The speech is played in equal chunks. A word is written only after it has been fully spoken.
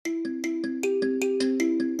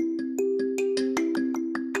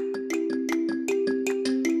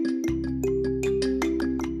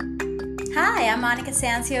Hi, I'm Monica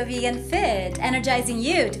Sancio, Vegan Fit, energizing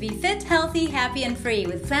you to be fit, healthy, happy, and free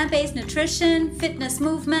with plant-based nutrition, fitness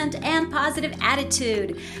movement, and positive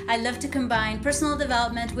attitude. I love to combine personal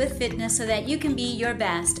development with fitness so that you can be your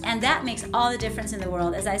best, and that makes all the difference in the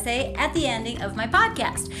world, as I say at the ending of my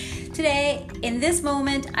podcast. Today, in this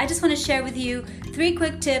moment, I just want to share with you 3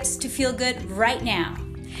 quick tips to feel good right now.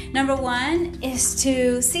 Number 1 is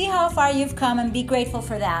to see how far you've come and be grateful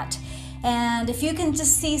for that. And if you can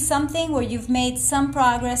just see something where you've made some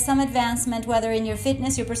progress, some advancement, whether in your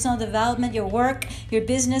fitness, your personal development, your work, your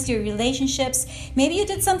business, your relationships, maybe you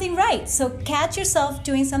did something right. So catch yourself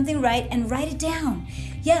doing something right and write it down.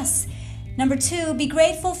 Yes. Number 2, be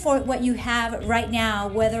grateful for what you have right now,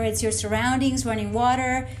 whether it's your surroundings, running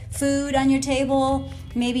water, food on your table,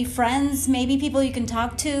 maybe friends, maybe people you can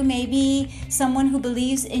talk to, maybe someone who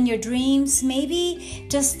believes in your dreams, maybe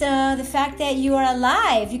just the fact that you are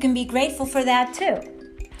alive. You can be grateful for that too.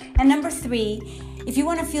 And number 3, if you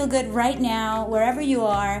want to feel good right now, wherever you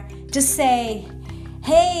are, just say,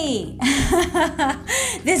 hey,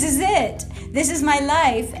 this is it. This is my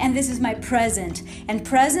life and this is my present. And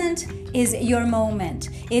present is your moment.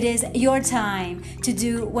 It is your time to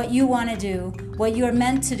do what you want to do, what you're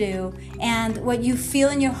meant to do, and what you feel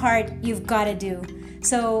in your heart you've got to do.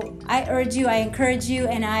 So I urge you, I encourage you,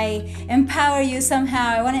 and I empower you somehow.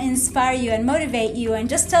 I want to inspire you and motivate you and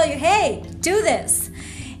just tell you, hey, do this.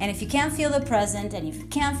 And if you can't feel the present, and if you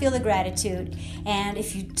can't feel the gratitude, and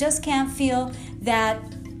if you just can't feel that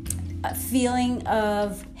feeling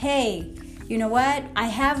of, hey, you know what? I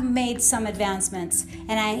have made some advancements,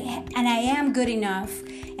 and I am good enough.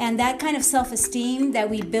 And that kind of self-esteem that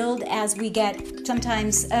we build as we get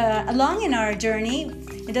sometimes along in our journey,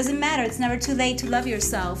 it doesn't matter. It's never too late to love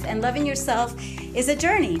yourself. And loving yourself is a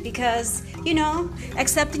journey because,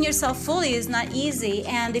 accepting yourself fully is not easy.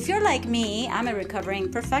 And if you're like me, I'm a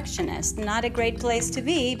recovering perfectionist. Not a great place to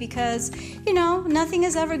be because, nothing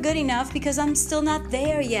is ever good enough because I'm still not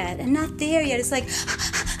there yet. And not there yet. It's like,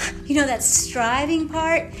 that striving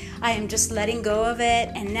part, I am just letting go of it.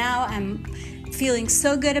 And now I'm feeling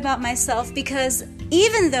so good about myself because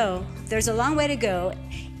even though there's a long way to go,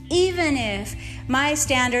 even if my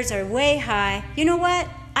standards are way high, you know what?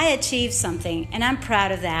 I achieved something and I'm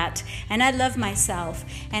proud of that. And I love myself.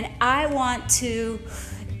 And I want to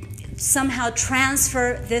somehow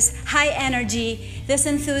transfer this high energy, this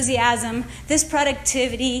enthusiasm, this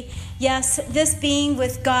productivity, yes, this being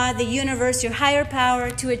with God, the universe, your higher power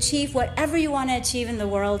to achieve whatever you want to achieve in the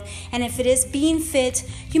world. And if it is being fit,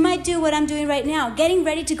 you might do what I'm doing right now, getting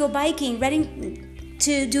ready to go biking, ready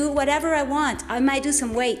to do whatever I want. I might do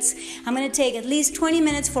some weights. I'm going to take at least 20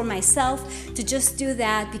 minutes for myself to just do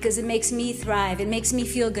that because it makes me thrive. It makes me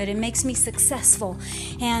feel good. It makes me successful.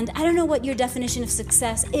 And I don't know what your definition of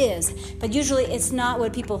success is, but usually it's not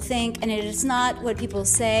what people think and it is not what people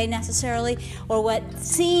say necessarily or what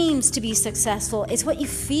seems to be successful. It's what you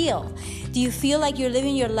feel. Do you feel like you're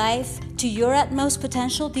living your life to your utmost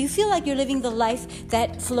potential? Do you feel like you're living the life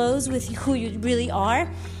that flows with who you really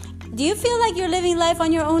are? Do you feel like you're living life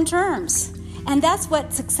on your own terms? And that's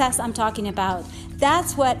what success I'm talking about.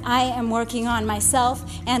 That's what I am working on myself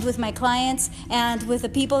and with my clients and with the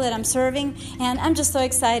people that I'm serving. And I'm just so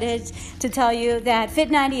excited to tell you that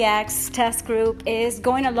Fit90X test group is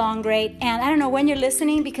going along great. And I don't know when you're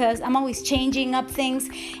listening because I'm always changing up things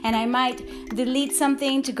and I might delete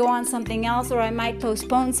something to go on something else or I might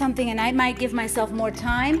postpone something and I might give myself more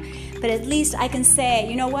time. But at least I can say,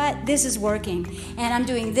 you know what, this is working and I'm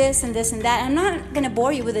doing this and this and that. I'm not going to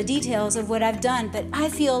bore you with the details of what I've done, but I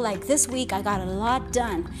feel like this week I got a lot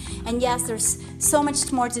done. And yes, there's so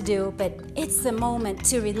much more to do, but it's the moment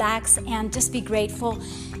to relax and just be grateful.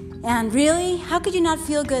 And really, how could you not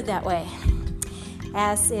feel good that way?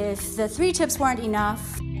 As if the 3 tips weren't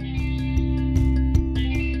enough.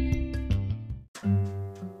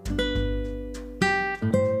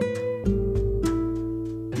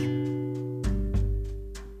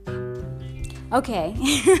 Okay,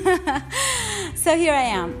 so here I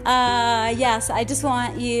am. Yes, I just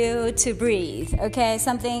want you to breathe, okay?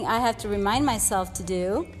 Something I have to remind myself to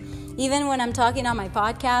do. Even when I'm talking on my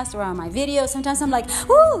podcast or on my video, sometimes I'm like,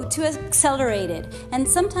 woo, too accelerated. And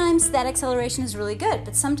sometimes that acceleration is really good,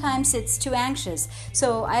 but sometimes it's too anxious.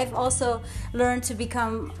 So I've also learned to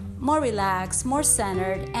become more relaxed, more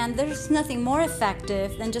centered, and there's nothing more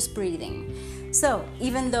effective than just breathing. So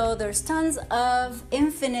even though there's tons of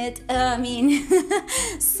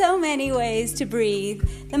so many ways to breathe,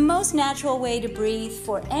 the most natural way to breathe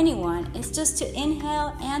for anyone is just to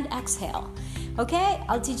inhale and exhale. Okay,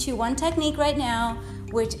 I'll teach you one technique right now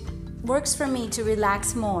which works for me to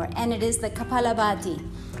relax more, and it is the Kapalabhati,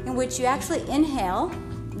 in which you actually inhale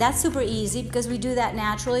That's super easy because we do that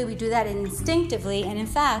naturally, we do that instinctively, and in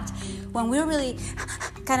fact, when we're really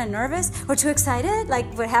kind of nervous or too excited,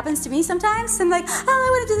 like what happens to me sometimes, I'm like, oh, I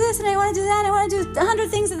want to do this and I want to do that, and I want to do 100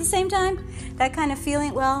 things at the same time, that kind of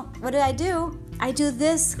feeling. Well, what do? I do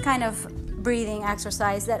this kind of breathing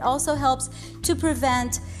exercise that also helps to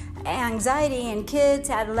prevent anxiety in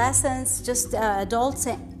kids, adolescents, just adults,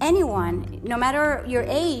 anyone, no matter your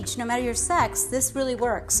age, no matter your sex. This really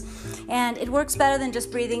works, and it works better than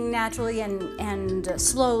just breathing naturally and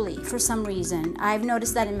slowly for some reason. I've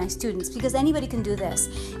noticed that in my students, because anybody can do this,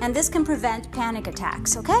 and this can prevent panic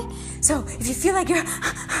attacks. Okay, so if you feel like you're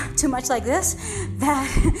too much like this,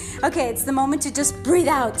 okay, it's the moment to just breathe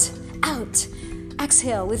out.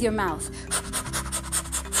 Exhale with your mouth.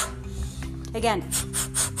 Again.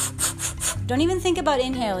 Don't even think about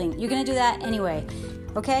inhaling. You're going to do that anyway,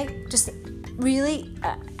 okay? Just really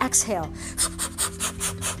exhale.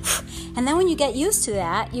 And then when you get used to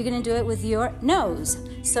that, you're going to do it with your nose.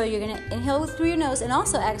 So you're going to inhale through your nose and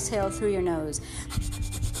also exhale through your nose.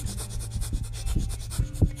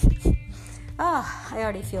 Oh, I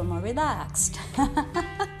already feel more relaxed.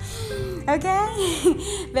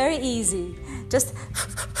 Okay? Very easy. Just,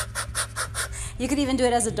 you could even do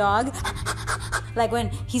it as a dog. Like when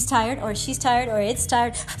he's tired or she's tired or it's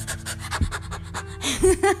tired.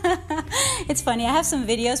 It's funny. I have some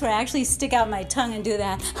videos where I actually stick out my tongue and do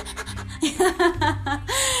that.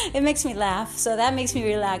 It makes me laugh. So that makes me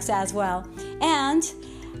relax as well. And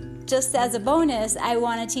just as a bonus, I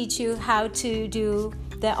want to teach you how to do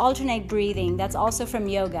the alternate breathing. That's also from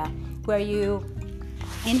yoga, where you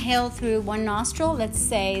inhale through one nostril, let's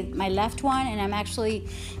say my left one, and I'm actually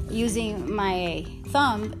using my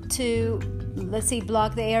thumb to, let's see,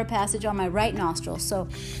 block the air passage on my right nostril. So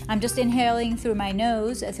I'm just inhaling through my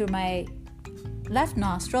nose, through my left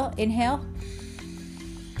nostril, inhale.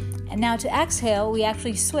 And now to exhale, we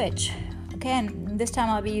actually switch. Okay, and this time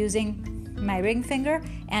I'll be using my ring finger,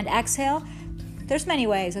 and exhale. There's many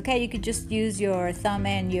ways, okay? You could just use your thumb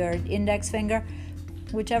and your index finger,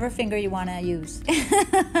 whichever finger you want to use.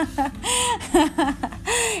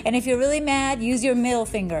 And if you're really mad, use your middle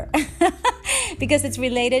finger. Because it's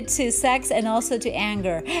related to sex and also to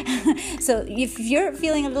anger. So if you're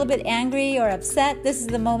feeling a little bit angry or upset, this is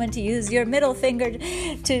the moment to use your middle finger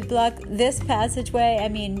to block this passageway. I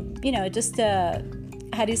mean, just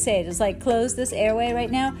how do you say it? It's like close this airway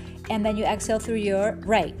right now, and then you exhale through your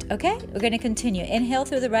right. Okay? We're going to continue. Inhale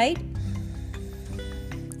through the right,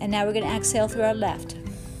 and now we're going to exhale through our left.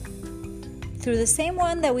 Through the same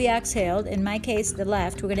one that we exhaled, in my case, the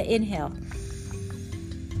left, we're going to inhale.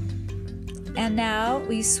 And now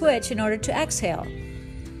we switch in order to exhale.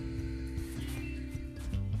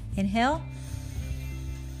 Inhale.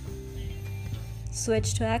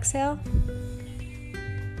 Switch to exhale.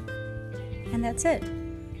 And that's it.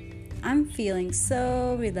 I'm feeling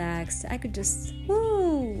so relaxed. I could just,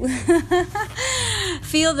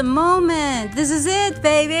 feel the moment. This is it,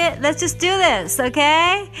 baby. Let's just do this,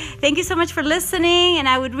 okay? Thank you so much for listening, and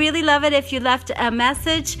I would really love it if you left a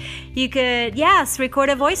message. You could, record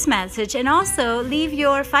a voice message, and also leave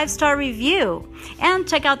your 5-star review. And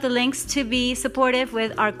check out the links to be supportive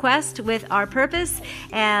with our quest, with our purpose.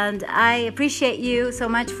 And I appreciate you so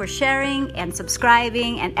much for sharing and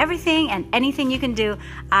subscribing and everything and anything you can do.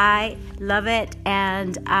 I love it,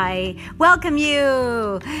 and I welcome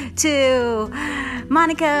you to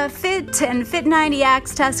Monica Fit and Fit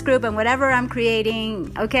 90X test group and whatever I'm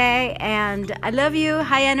creating, okay? And I love you.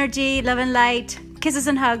 High energy, love and light. Kisses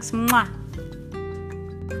and hugs. Mwah.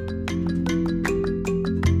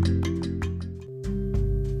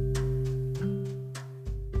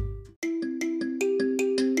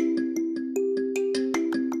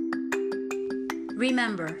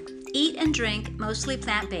 Remember, eat and drink mostly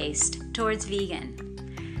plant-based towards vegan.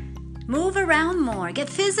 Move around more, get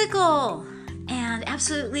physical, and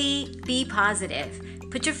absolutely be positive.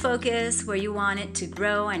 Put your focus where you want it to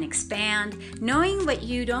grow and expand. Knowing what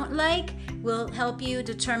you don't like will help you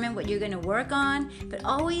determine what you're going to work on, but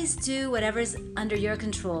always do whatever's under your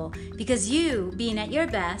control, because you being at your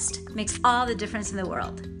best makes all the difference in the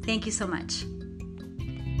world. Thank you so much.